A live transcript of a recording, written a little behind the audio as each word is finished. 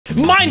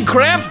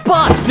Minecraft,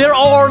 but there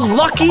are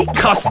lucky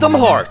custom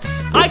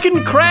hearts. I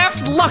can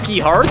craft lucky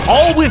hearts,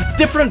 all with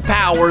different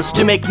powers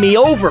to make me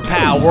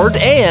overpowered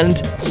and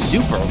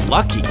super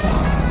lucky.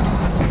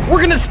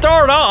 We're gonna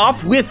start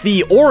off with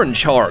the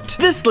orange heart.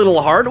 This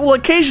little heart will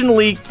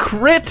occasionally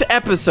crit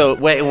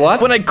Wait,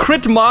 what? When I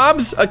crit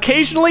mobs,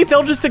 occasionally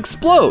they'll just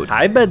explode.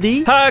 Hi,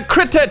 buddy.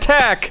 Crit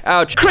attack.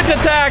 Ouch. Crit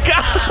attack.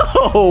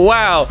 Oh,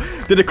 wow.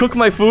 Did it cook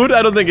my food?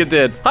 I don't think it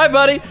did. Hi,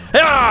 buddy.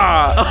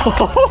 Ah!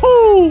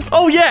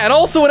 Oh, yeah, and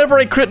also whenever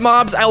I crit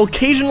mobs, I'll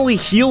occasionally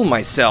heal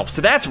myself,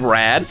 so that's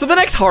rad. So the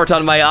next heart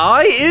on my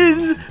eye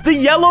is the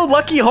yellow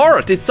lucky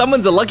heart. It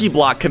summons a lucky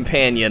block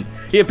companion.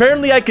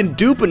 Apparently I can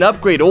dupe and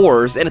upgrade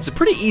ores, and it's a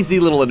pretty easy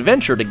little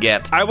adventure to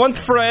get. I want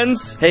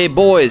friends. Hey,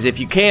 boys,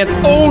 if you can't—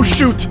 Oh,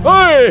 shoot.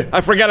 Hey!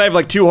 I forgot I have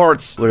like 2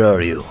 hearts. Where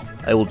are you?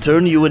 I will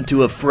turn you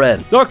into a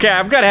friend. Okay,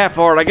 I've got half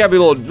a heart. I gotta be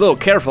a little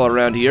careful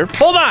around here.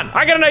 Hold on,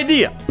 I got an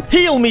idea.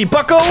 Heal me,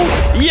 bucko.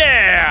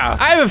 Yeah!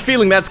 I have a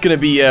feeling that's gonna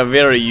be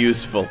very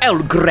useful.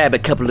 I'll grab a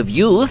couple of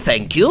you,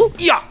 thank you.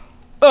 Yeah.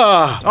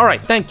 All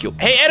right, thank you.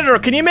 Hey, editor,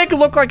 can you make it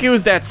look like it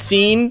was that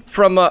scene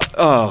from,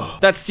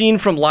 that scene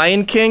from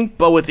Lion King,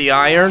 but with the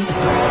iron?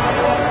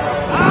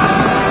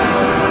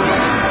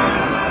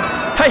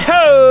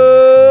 Hey-ho!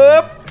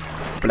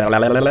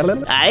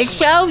 I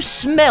shall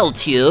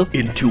smelt you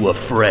into a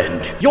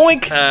friend.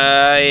 Yoink.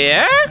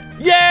 Yeah?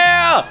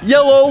 Yeah!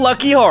 Yellow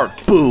lucky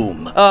heart.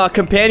 Boom.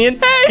 Companion.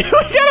 Hey, we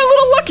got a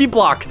little lucky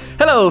block.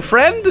 Hello,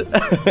 friend.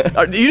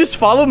 Do you just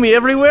follow me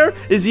everywhere?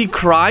 Is he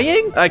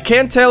crying? I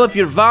can't tell if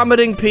you're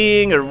vomiting,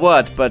 peeing, or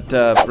what, but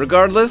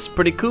regardless,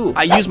 pretty cool.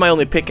 I use my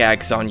only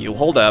pickaxe on you.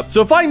 Hold up.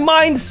 So if I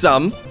mine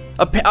some,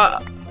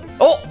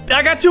 oh,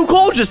 I got 2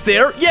 coal just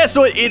there. Yeah,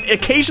 so it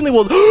occasionally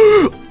will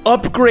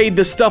upgrade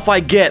the stuff I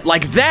get.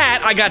 Like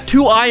that, I got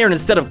 2 iron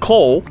instead of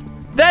coal.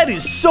 That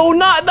is so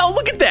not— No,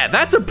 look at that.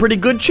 That's a pretty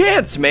good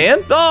chance,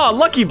 man. Oh,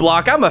 lucky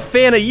block. I'm a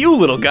fan of you,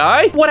 little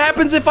guy. What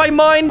happens if I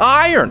mine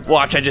iron?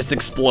 Watch, I just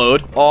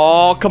explode.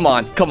 Oh, come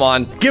on. Come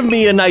on. Give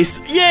me a nice—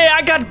 Yeah,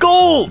 I got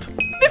gold.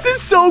 This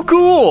is so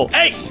cool.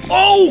 Hey.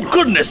 Oh,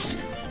 goodness.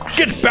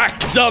 Get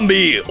back,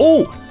 zombie.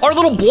 Oh, our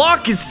little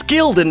block is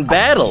skilled in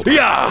battle.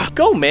 Yeah.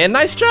 Go, man.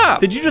 Nice job.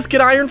 Did you just get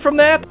iron from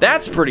that?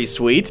 That's pretty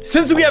sweet.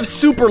 Since we have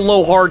super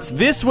low hearts,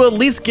 this will at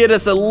least get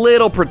us a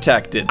little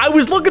protected. I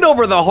was looking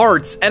over the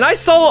hearts, and I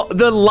saw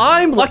the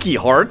lime lucky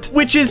heart,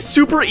 which is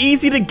super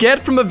easy to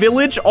get from a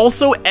village.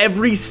 Also,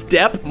 every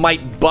step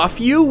might buff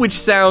you, which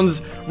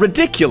sounds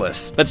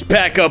ridiculous. Let's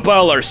pack up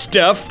all our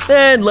stuff,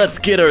 and let's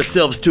get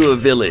ourselves to a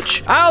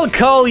village. I'll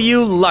call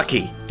you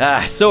Lucky.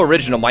 Ah, so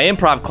original. My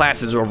improv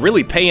classes are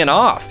really paying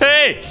off.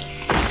 Hey!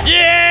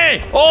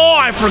 Yeah! Oh,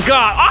 I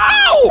forgot.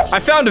 Ow!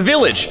 I found a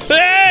village.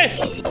 Hey!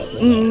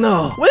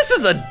 No. Well, this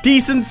is a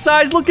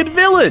decent-sized looking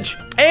village.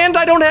 And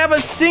I don't have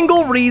a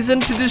single reason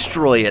to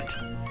destroy it.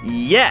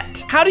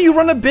 Yet. How do you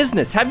run a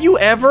business? Have you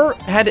ever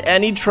had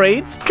any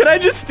trades? Can I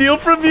just steal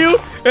from you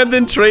and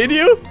then trade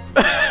you?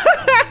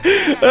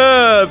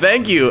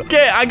 Thank you.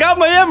 Okay, I got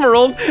my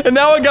emerald, and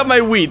now I got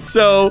my wheat,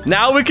 so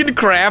now we can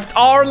craft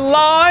our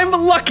lime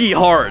lucky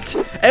heart.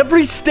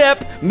 Every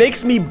step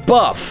makes me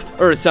buff,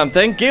 or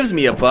something, gives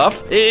me a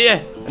buff.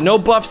 No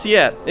buffs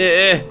yet.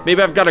 Maybe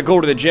I've got to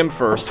go to the gym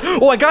first.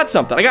 Oh, I got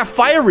something. I got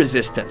fire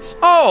resistance.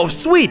 Oh,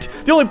 sweet.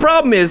 The only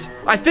problem is,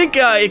 I think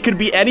it could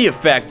be any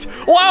effect.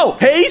 Whoa!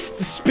 Haste,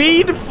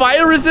 speed,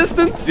 fire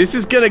resistance. This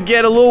is gonna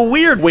get a little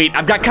weird. Wait,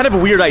 I've got kind of a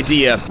weird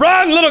idea.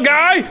 Run, little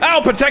guy!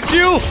 I'll protect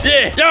you!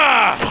 Yeah!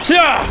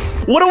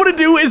 What I want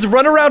to do is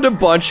run around a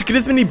bunch, get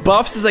as many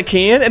buffs as I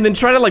can, and then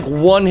try to like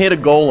one-hit a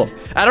golem.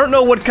 I don't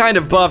know what kind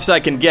of buffs I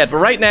can get, but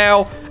right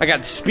now, I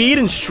got speed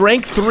and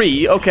strength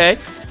 3. Okay.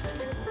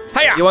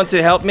 Hiya. You want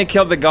to help me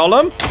kill the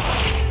golem?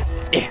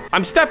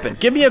 I'm stepping.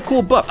 Give me a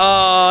cool buff.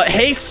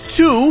 Haste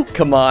 2.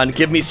 Come on,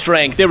 give me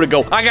strength. There we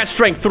go. I got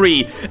strength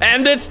 3.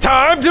 And it's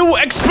time to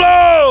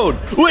explode!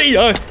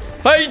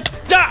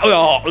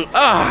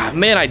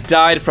 Man, I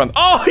died from—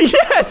 Oh,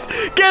 yes!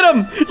 Get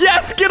him!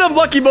 Yes, get him,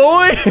 lucky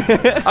boy!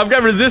 I've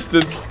got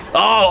resistance.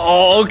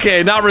 Oh,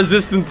 okay, not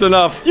resistant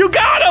enough. You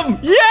got him!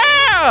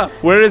 Yeah!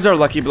 Where is our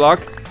lucky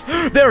block?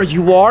 There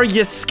you are.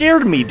 You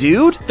scared me,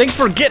 dude. Thanks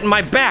for getting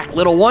my back,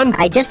 little one.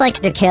 I just like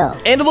to kill.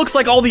 And it looks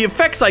like all the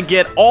effects I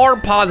get are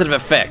positive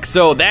effects,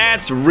 so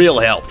that's real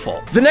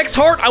helpful. The next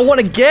heart I want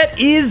to get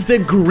is the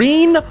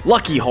green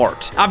lucky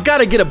heart. I've got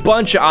to get a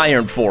bunch of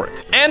iron for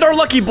it. And our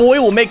lucky boy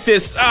will make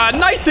this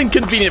nice and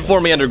convenient for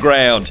me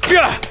underground.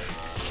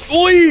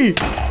 Whee!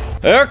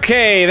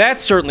 Okay, that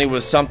certainly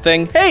was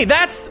something. Hey,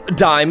 that's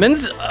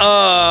diamonds.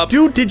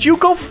 Dude, did you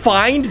go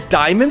find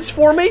diamonds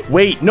for me?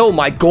 Wait, no,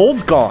 my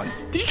gold's gone.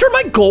 Did you turn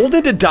my gold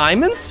into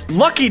diamonds?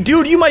 Lucky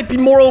dude, you might be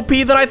more OP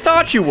than I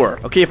thought you were.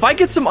 Okay, if I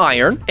get some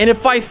iron, and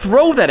if I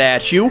throw that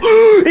at you,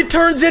 it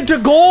turns into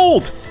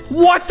gold.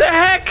 What the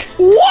heck?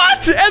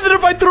 What? And then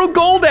if I throw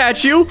gold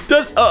at you,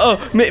 does,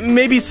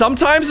 maybe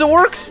sometimes it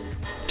works?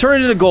 turn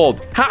it into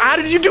gold. How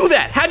did you do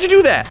that? How'd you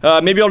do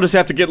that? Maybe I'll just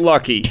have to get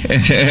lucky.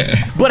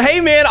 But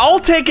hey, man, I'll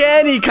take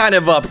any kind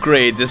of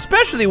upgrades,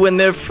 especially when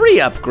they're free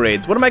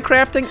upgrades. What am I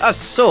crafting? A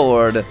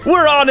sword.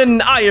 We're on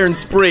an iron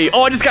spree.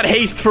 Oh, I just got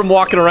haste from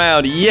walking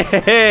around.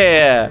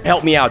 Yeah.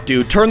 Help me out,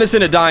 dude. Turn this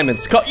into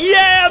diamonds.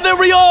 Yeah, there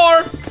we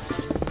are.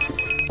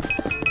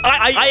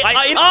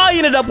 I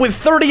ended up with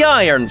 30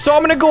 iron, so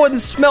I'm gonna go ahead and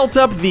smelt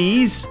up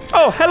these.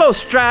 Oh, hello,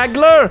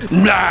 straggler.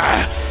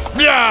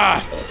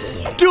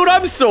 Dude,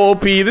 I'm so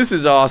OP. This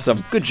is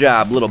awesome. Good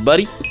job, little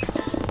buddy.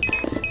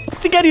 I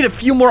think I need a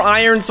few more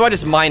iron, so I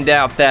just mined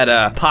out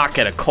that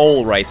pocket of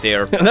coal right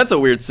there. That's a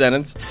weird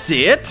sentence.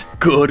 Sit.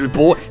 Good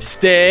boy.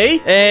 Stay.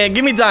 And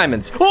give me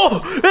diamonds. Oh,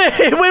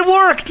 hey, it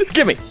worked.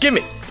 Give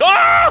me.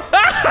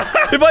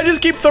 Ah! If I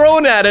just keep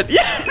throwing at it,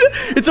 yeah,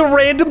 it's a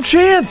random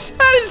chance.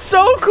 That is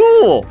so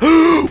cool.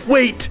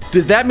 Wait,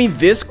 does that mean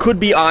this could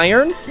be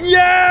iron?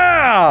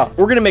 Yeah!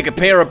 We're gonna make a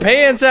pair of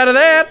pants out of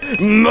that.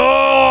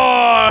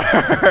 More!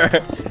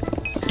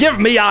 Give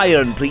me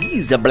iron,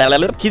 please.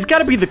 He's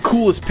gotta be the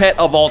coolest pet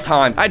of all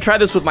time. I tried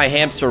this with my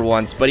hamster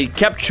once, but he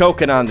kept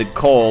choking on the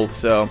coal,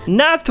 so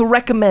not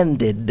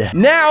recommended.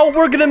 Now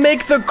we're gonna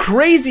make the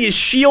craziest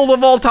shield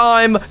of all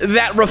time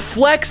that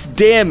reflects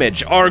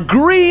damage. Our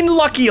green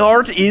lucky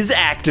heart is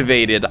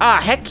activated.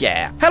 Ah, heck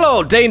yeah.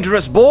 Hello,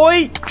 dangerous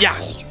boy. Yeah.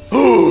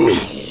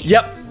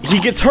 Yep. He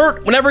gets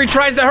hurt whenever he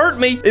tries to hurt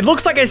me. It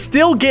looks like I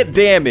still get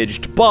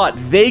damaged, but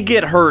they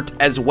get hurt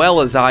as well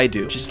as I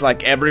do. Just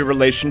like every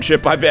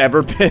relationship I've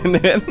ever been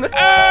in.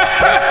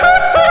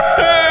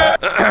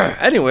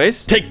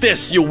 Anyways, take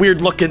this, you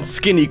weird looking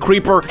skinny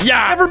creeper.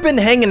 Yeah, ever been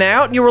hanging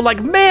out and you were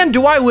like, man,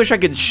 do I wish I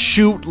could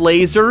shoot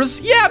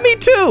lasers? Yeah, me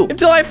too.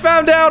 Until I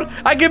found out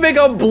I could make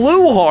a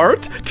blue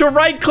heart to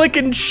right click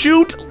and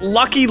shoot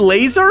lucky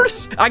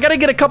lasers. I gotta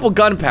get a couple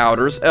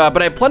gunpowders,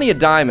 but I have plenty of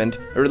diamond,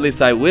 or at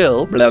least I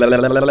will.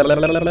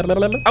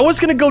 I was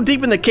gonna go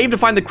deep in the cave to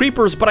find the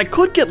creepers, but I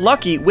could get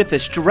lucky with a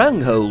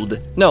stronghold.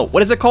 No,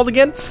 what is it called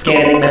again?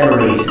 Scanning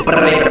memories.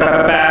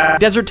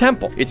 Desert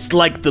Temple. It's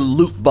like the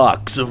loot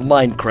box of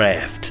Minecraft.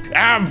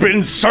 I've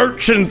been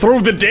searching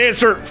through the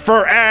desert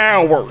for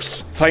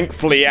hours.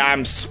 Thankfully,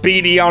 I'm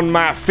speedy on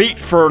my feet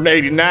for an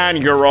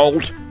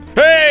 89-year-old.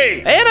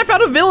 Hey! And I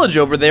found a village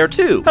over there,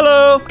 too.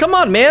 Hello. Come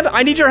on, man.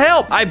 I need your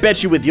help. I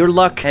bet you with your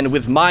luck and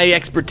with my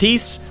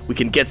expertise, we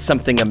can get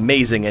something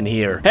amazing in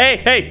here.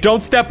 Hey,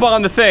 don't step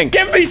on the thing.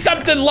 Give me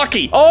something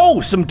lucky. Oh,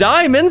 some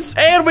diamonds.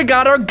 And we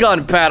got our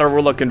gunpowder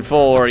we're looking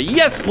for.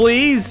 Yes,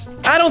 please.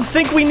 I don't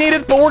think we need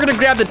it, but we're gonna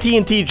grab the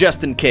TNT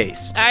just in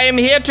case. I am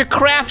here to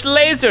craft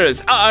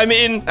lasers.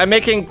 I'm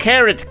making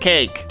carrot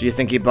cake. Do you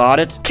think he bought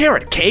it?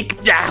 Carrot cake?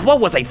 Yeah, what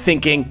was I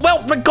thinking?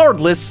 Well,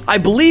 regardless, I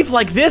believe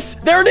like this.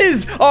 There it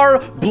is,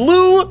 our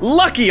blue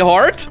lucky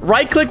heart.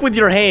 Right-click with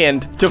your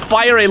hand to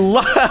fire a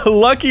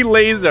lucky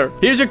laser.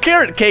 Here's your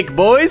carrot cake,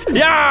 boys.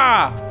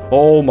 Yeah!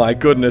 Oh my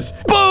goodness.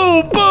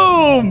 Boom,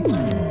 boom!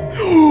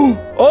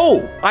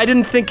 Oh, I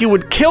didn't think it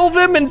would kill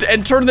them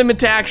and turn them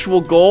into actual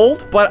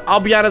gold, but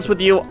I'll be honest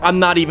with you, I'm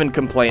not even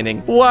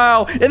complaining.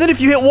 Wow, and then if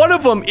you hit one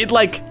of them, it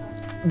like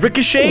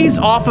ricochets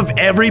off of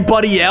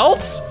everybody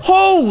else?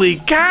 Holy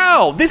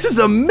cow, this is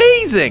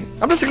amazing.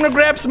 I'm just gonna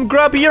grab some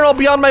grub here and I'll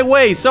be on my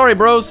way. Sorry,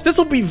 bros. This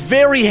will be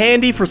very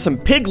handy for some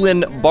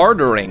piglin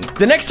bartering.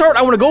 The next heart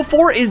I wanna go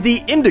for is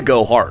the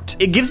indigo heart.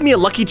 It gives me a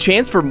lucky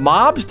chance for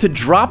mobs to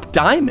drop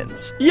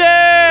diamonds.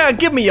 Yeah,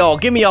 give me all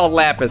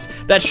lapis.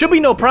 That should be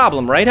no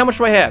problem, right? How much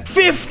do I have?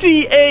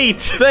 58.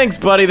 Thanks,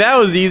 buddy, that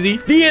was easy.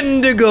 The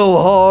indigo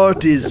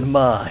heart is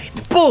mine.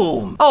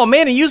 Boom. Oh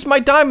man, he used my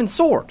diamond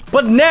sword.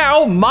 But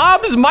now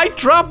mobs might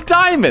drop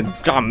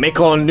diamonds. Gotta make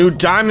a new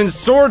diamond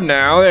sword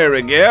now. There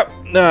we go.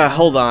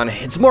 Hold on.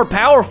 It's more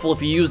powerful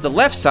if you use the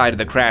left side of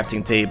the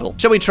crafting table.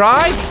 Shall we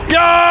try?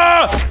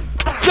 Yeah!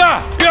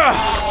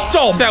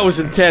 Oh, that was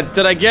intense.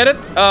 Did I get it?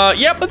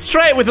 Yep. Let's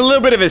try it with a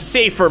little bit of a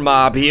safer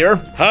mob here.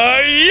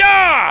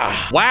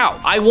 Yeah!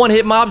 Wow, I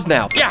one-hit mobs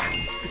now. Yeah.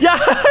 Yeah,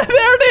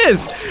 there it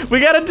is. We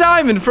got a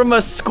diamond from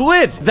a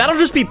squid. That'll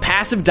just be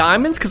passive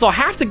diamonds because I'll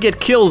have to get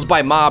kills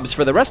by mobs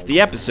for the rest of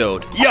the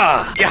episode.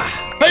 Yeah.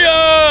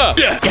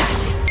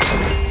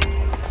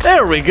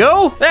 There we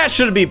go. That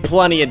should be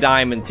plenty of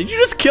diamonds. Did you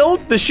just kill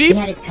the sheep?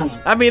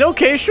 I mean,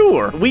 okay,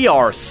 sure. We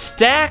are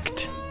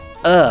stacked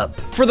up.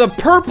 For the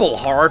purple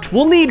heart,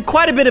 we'll need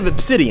quite a bit of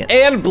obsidian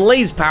and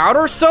blaze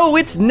powder, so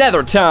it's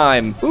nether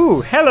time.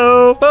 Ooh,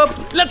 hello.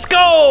 Let's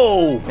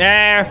go.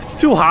 It's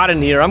too hot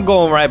in here. I'm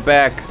going right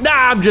back. Nah,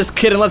 I'm just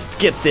kidding. Let's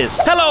get this.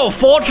 Hello,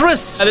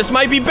 fortress. This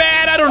might be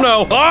bad. I don't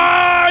know.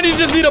 I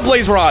just need a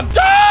blaze rod.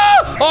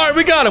 All right,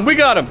 we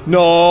got him.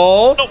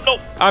 No.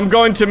 I'm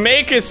going to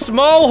make a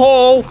small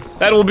hole.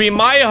 That will be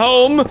my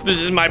home.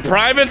 This is my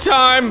private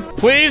time.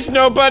 Please,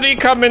 nobody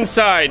come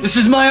inside. This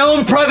is my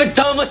own private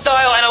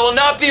domicile, and I will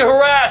not be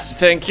harassed.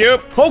 Thank you.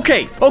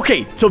 Okay.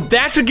 So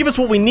that should give us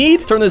what we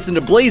need. Turn this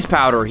into blaze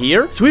powder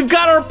here. So we've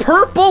got our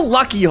purple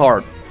lucky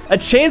heart. A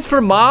chance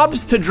for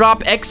mobs to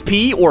drop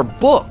XP or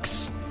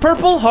books.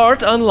 Purple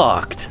heart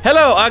unlocked.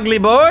 Hello, ugly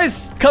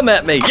boys. Come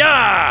at me.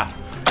 Yeah.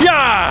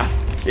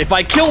 If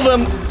I kill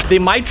them, They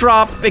might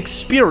drop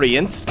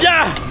experience.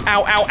 Yeah!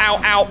 Ow, ow,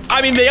 ow, ow.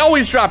 I mean, they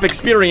always drop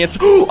experience.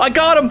 I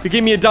got him! He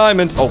gave me a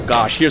diamond. Oh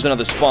gosh, here's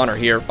another spawner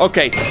here.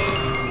 Okay.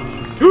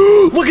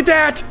 Look at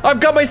that! I've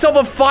got myself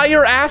a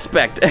fire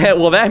aspect.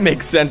 Well, that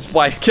makes sense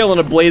why killing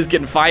a blaze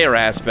getting fire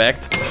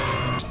aspect.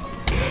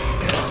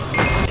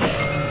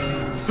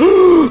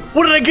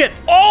 What did I get?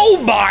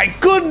 Oh my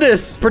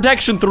goodness!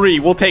 Protection 3,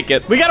 we'll take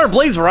it. We got our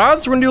blaze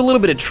rods, so we're gonna do a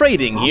little bit of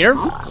trading here.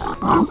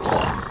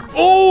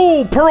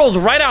 Oh, pearls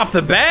right off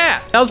the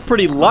bat. That was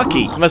pretty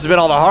lucky. Must have been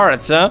all the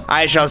hearts, huh?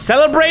 I shall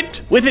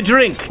celebrate with a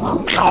drink.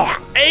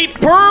 Oh, 8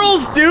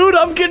 pearls, dude.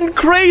 I'm getting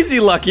crazy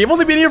lucky. I've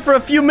only been here for a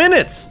few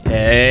minutes.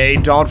 Hey,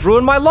 don't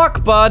ruin my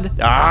luck, bud.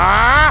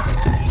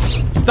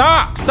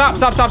 Stop, stop,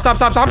 stop, stop, stop,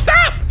 stop, stop,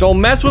 stop.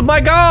 Don't mess with my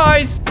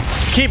guys.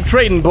 Keep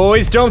trading,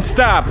 boys. Don't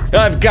stop.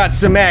 I've got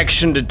some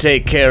action to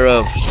take care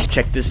of.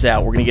 Check this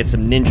out. We're gonna get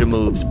some ninja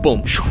moves.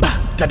 Boom.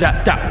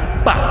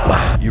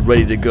 You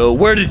ready to go?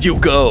 Where did you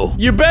go?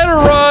 You better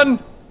run.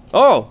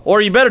 Oh,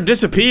 or you better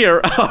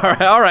disappear.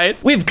 All right.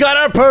 We've got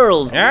our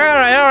pearls. All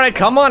right,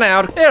 come on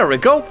out. There we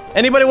go.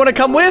 Anybody want to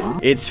come with?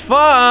 It's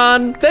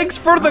fun. Thanks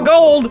for the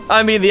gold.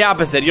 I mean the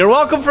opposite. You're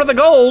welcome for the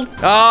gold.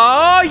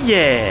 Oh,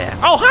 yeah.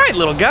 Oh, hi,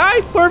 little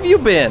guy. Where have you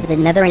been? The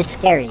nether is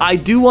scary. I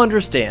do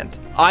understand.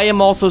 I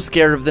am also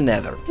scared of the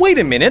nether. Wait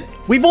a minute.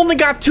 We've only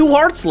got 2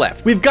 hearts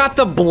left. We've got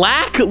the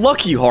black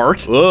lucky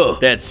heart.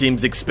 Ugh, that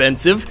seems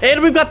expensive.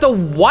 And we've got the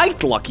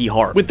white lucky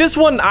heart. With this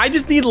one, I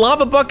just need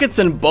lava buckets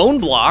and bone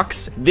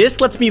blocks. This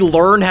lets me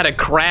learn how to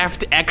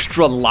craft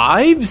extra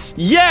lives.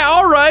 Yeah,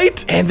 all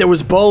right. And there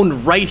was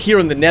bone right here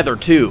in the nether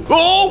too.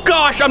 Oh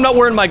gosh, I'm not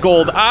wearing my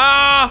gold.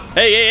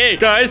 Hey,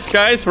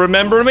 guys,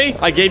 remember me?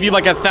 I gave you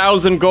like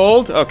 1,000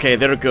 gold. Okay,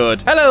 they're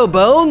good. Hello,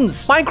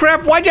 bones.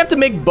 Minecraft, why'd you have to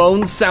make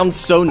bones sound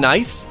so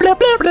nice?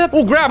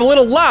 We'll grab a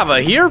little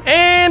lava here.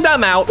 And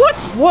I'm out. What?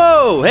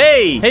 Whoa,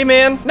 hey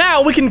man.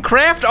 Now we can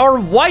craft our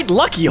white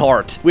lucky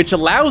heart, which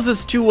allows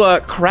us to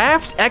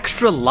craft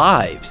extra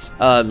lives.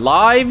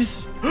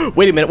 Lives?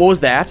 Wait a minute, what was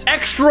that?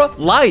 Extra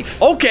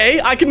life. Okay,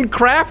 I can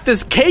craft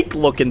this cake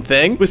looking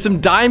thing with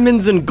some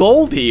diamonds and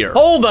gold here.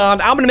 Hold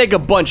on, I'm gonna make a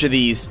bunch of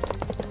these.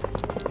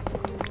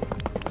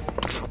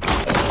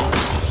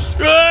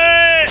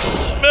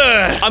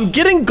 I'm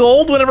getting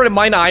gold whenever I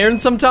mine iron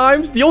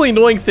sometimes. The only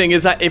annoying thing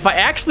is that if I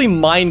actually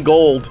mine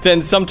gold,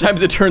 then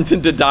sometimes it turns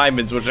into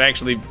diamonds, which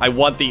actually, I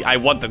want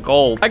the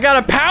gold. I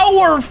got a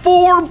power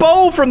 4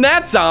 bow from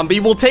that zombie.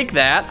 We'll take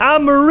that.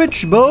 I'm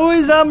rich,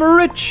 boys, I'm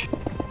rich.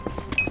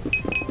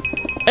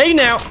 Hey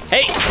now,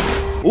 hey.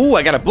 Ooh,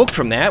 I got a book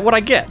from that. What'd I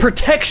get?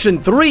 Protection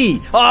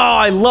 3. Oh,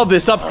 I love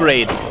this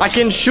upgrade. I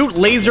can shoot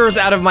lasers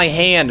out of my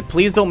hand.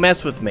 Please don't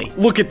mess with me.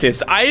 Look at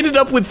this. I ended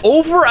up with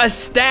over a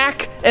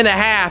stack and a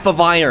half of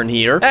iron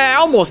here.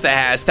 Almost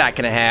a stack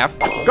and a half.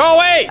 Go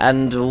away.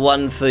 And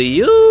one for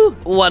you.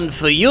 One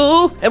for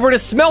you. And we're gonna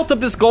smelt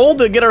up this gold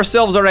to get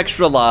ourselves our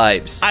extra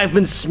lives. I've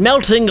been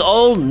smelting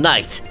all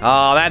night.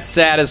 Oh, that's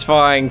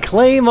satisfying.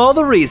 Claim all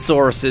the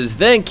resources.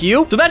 Thank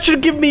you. So that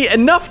should give me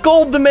enough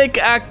gold to make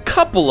a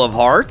couple of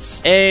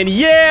hearts. And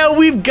yeah,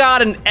 we've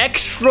got an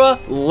extra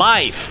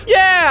life.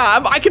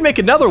 Yeah, I can make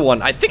another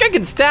one. I think I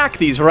can stack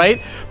these,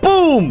 right?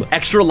 Boom!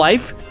 Extra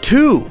life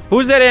 2.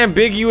 Who's that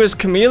ambiguous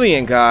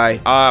chameleon guy?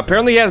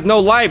 Apparently he has no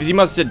lives. He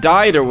must have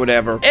died or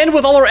whatever. And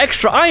with all our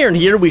extra iron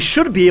here, we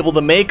should be able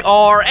to make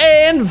our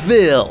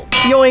anvil.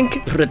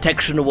 Yoink.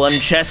 Protection 1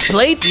 chest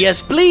plate.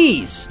 Yes,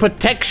 please.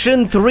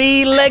 Protection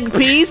 3 leg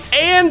piece.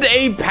 And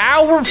a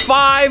power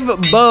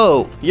 5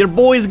 bow. Your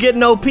boy's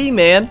getting OP,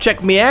 man.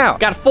 Check me out.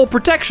 Got full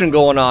protection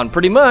going on,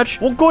 pretty much.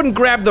 We'll go ahead and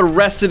grab the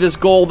rest of this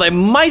gold. I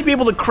might be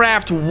able to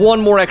craft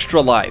 1 more extra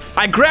life.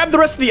 I grabbed the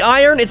rest of the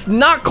iron. It's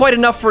not quite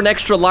enough for an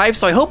extra life,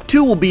 so I hope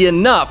 2 will be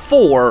enough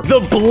for the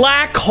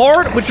black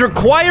heart, which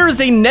requires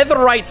a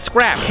netherite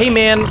scrap. Hey,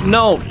 man,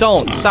 no,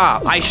 don't.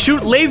 Stop. I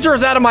shoot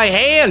lasers out of my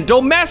hand.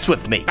 Don't mess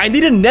with me. I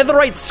need a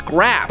netherite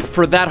scrap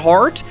for that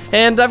heart,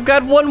 and I've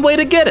got 1 way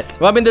to get it.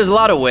 Well, I mean, there's a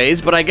lot of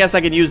ways, but I guess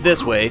I could use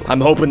this way. I'm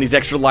hoping these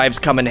extra lives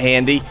come in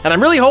handy, and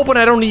I'm really hoping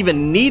I don't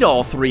even need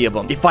all 3 of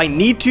them. If I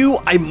need to,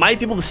 I might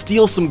be able to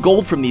steal some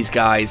gold from these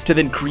guys to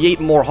then create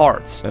more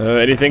hearts.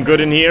 Anything good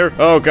in here?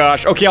 Oh,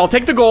 gosh. Okay, I'll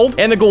take the gold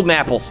and the golden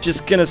apples.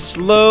 Just gonna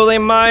slowly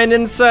mine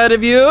inside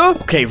of you.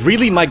 Okay,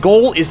 really, my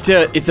goal is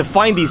to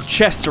find these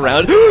chests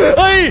around.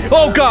 Hey!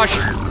 Oh, gosh!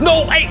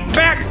 No, hey,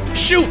 back!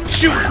 Shoot!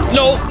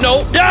 No!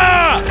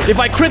 Ah! If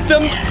I crit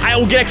them, I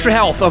will get extra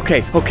health.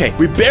 Okay.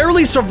 We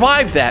barely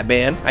survived that,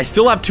 man. I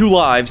still have 2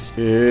 lives.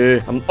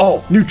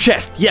 Oh, new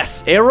chest.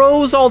 Yes.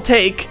 Arrows I'll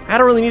take. I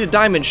don't really need a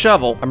diamond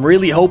shovel. I'm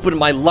really hoping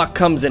my luck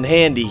comes in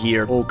handy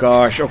here. Oh,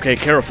 gosh. Okay,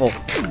 careful.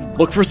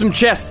 Look for some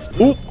chests.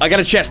 Ooh, I got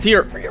a chest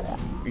here.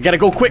 You gotta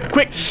go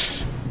quick.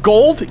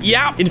 Gold?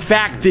 Yeah. In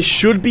fact, this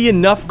should be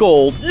enough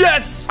gold.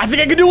 Yes! I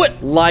think I can do it.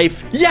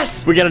 Life.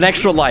 Yes! We got an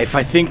extra life.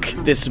 I think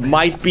this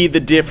might be the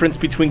difference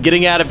between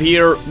getting out of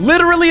here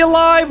literally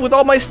alive with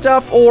all my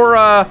stuff or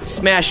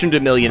smash into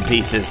a million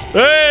pieces.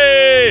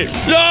 Hey!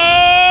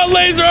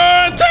 Laser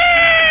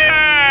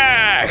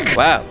attack!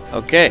 Wow.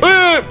 Okay.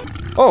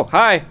 Oh,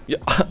 hi.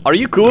 Are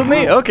you cool with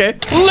me? Okay.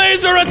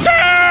 Laser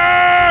attack!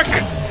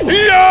 back!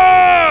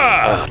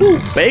 Yeah! Ooh,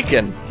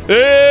 bacon.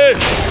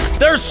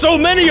 There's so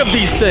many of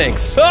these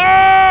things.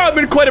 I'm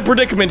in quite a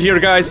predicament here,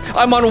 guys.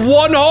 I'm on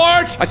 1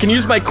 heart. I can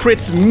use my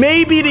crits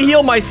maybe to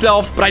heal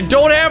myself, but I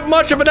don't have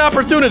much of an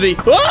opportunity.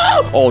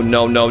 Oh,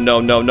 no, no, no,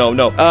 no, no,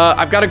 no.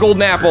 I've got a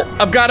golden apple.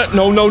 I've got it.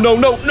 No, no, no,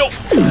 no, no.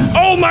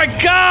 Oh my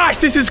gosh,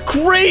 this is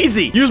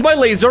crazy. Use my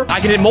laser. I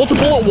can hit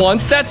multiple at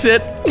once. That's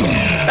it.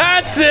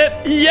 That's it.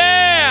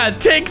 Yeah,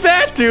 take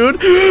that, dude.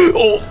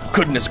 Oh,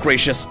 goodness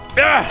gracious.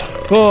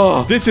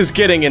 Oh, this is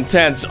getting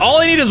intense.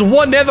 All I need is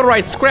 1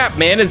 netherite scrap,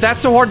 man. Is that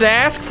so hard to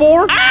ask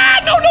for?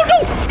 No, no,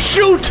 no.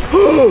 Shoot.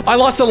 I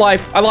lost a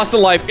life. I lost a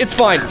life. It's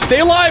fine. Stay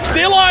alive.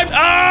 Stay alive.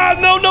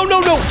 No, no, no,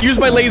 no. Use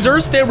my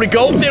lasers. There we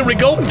go. There we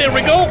go. There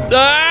we go.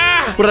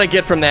 What did I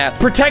get from that?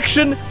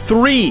 Protection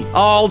 3.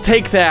 I'll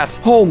take that.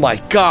 Oh my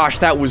gosh,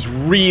 that was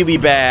really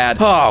bad.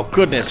 Oh,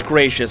 goodness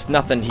gracious.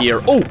 Nothing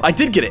here. Oh, I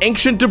did get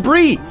ancient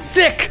debris.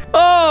 Sick.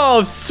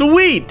 Oh,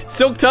 sweet.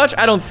 Silk touch,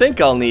 I don't think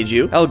I'll need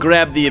you. I'll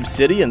grab the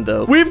obsidian,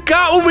 though. We've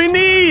got what we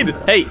need.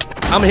 Hey,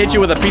 I'm gonna hit you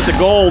with a piece of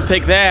gold.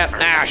 Take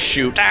that.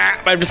 Shoot.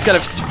 I've just gotta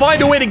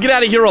find a way to get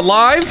out of here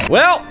alive.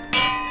 Well,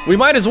 we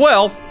might as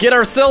well get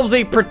ourselves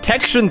a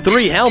protection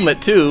 3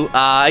 helmet too.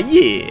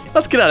 Yeah.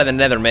 Let's get out of the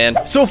nether,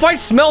 man. So if I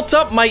smelt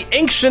up my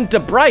ancient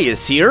debris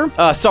here,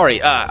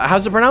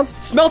 how's it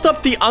pronounced? Smelt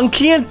up the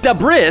ancient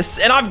debris,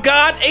 and I've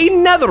got a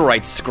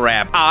netherite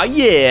scrap.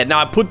 Yeah. Now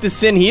I put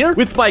this in here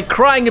with my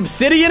crying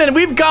obsidian, and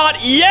we've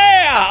got,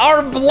 yeah,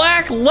 our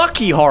black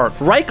lucky heart.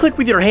 Right click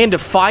with your hand to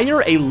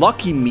fire a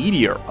lucky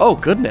meteor. Oh,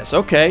 goodness.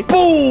 Okay.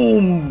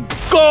 Boom.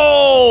 Go.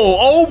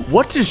 Oh,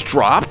 what just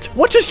dropped?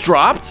 What just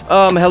dropped?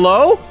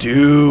 Hello?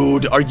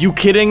 Dude, are you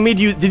kidding me?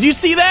 Did you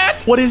see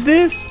that? What is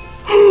this?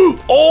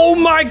 Oh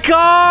my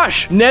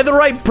gosh!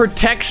 Netherite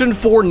protection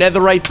for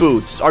netherite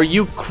boots. Are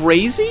you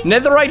crazy?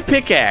 Netherite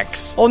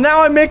pickaxe. Oh,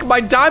 now I make my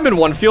diamond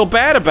one feel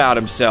bad about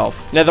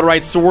himself.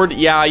 Netherite sword.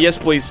 Yeah, yes,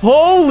 please.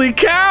 Holy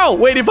cow!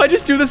 Wait, if I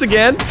just do this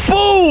again.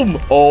 Boom!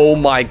 Oh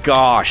my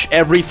gosh,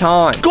 every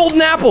time.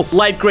 Golden apples.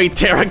 Light gray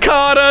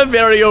terracotta.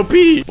 Very OP.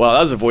 Wow,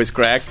 that was a voice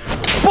crack.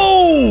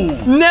 Boom!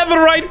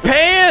 Netherite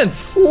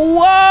pants!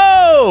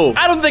 Whoa!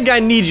 I don't think I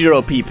need your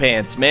OP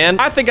pants, man.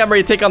 I think I'm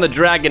ready to take on the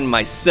dragon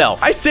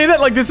myself. I say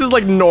that like this is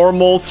like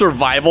normal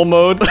survival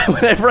mode.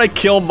 Whenever I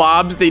kill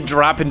mobs, they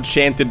drop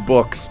enchanted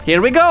books. Here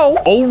we go.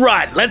 All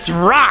right, let's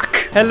rock.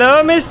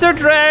 Hello, Mr.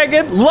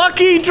 Dragon.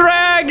 Lucky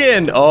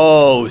dragon.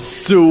 Oh,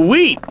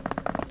 sweet.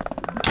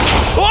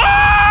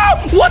 Ah!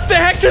 What the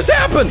heck just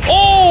happened?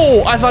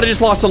 Oh, I thought I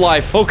just lost a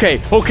life.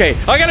 Okay, okay.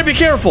 I gotta be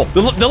careful.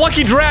 The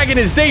lucky dragon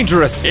is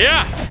dangerous.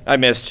 Yeah. I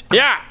missed.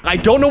 Yeah. I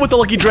don't know what the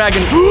lucky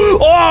dragon...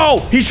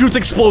 Oh, he shoots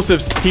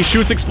explosives. He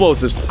shoots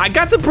explosives. I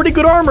got some pretty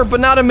good armor,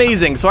 but not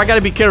amazing, so I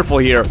gotta be careful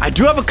here. I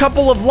do have a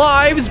couple of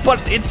lives, but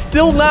it's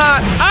still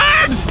not...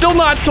 I'm still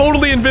not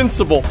totally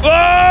invincible.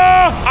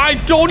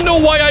 I don't know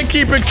why I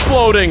keep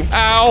exploding.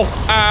 Ow,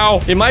 ow.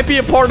 It might be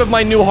a part of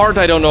my new heart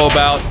I don't know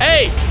about.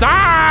 Hey,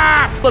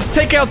 stop! Let's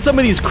take out some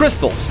of these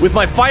crystals. With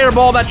my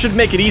fireball, that should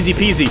make it easy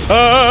peasy.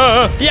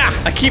 Yeah,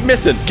 I keep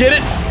missing. Get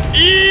it?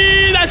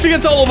 I think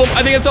it's all of them.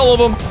 I think it's all of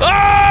them.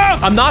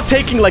 I'm not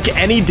taking like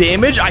any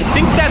damage. I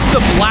think that's the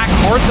black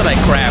heart that I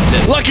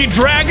crafted. Lucky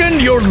dragon,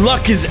 your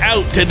luck is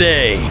out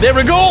today. There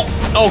we go.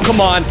 Oh,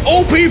 come on.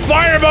 OP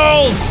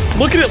fireballs.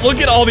 Look at it. Look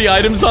at all the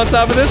items on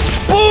top of this.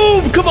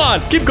 Boom. Come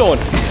on. Keep going.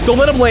 Don't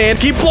let them land.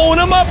 Keep blowing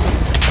them up.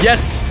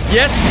 Yes.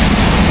 Yes.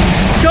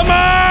 Come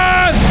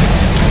on.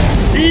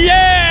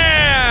 Yeah.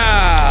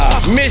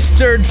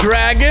 Mr.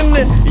 Dragon,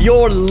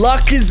 your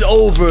luck is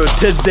over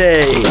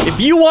today. If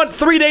you want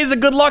 3 days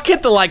of good luck,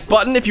 hit the like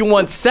button. If you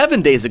want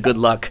 7 days of good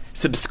luck,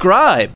 subscribe.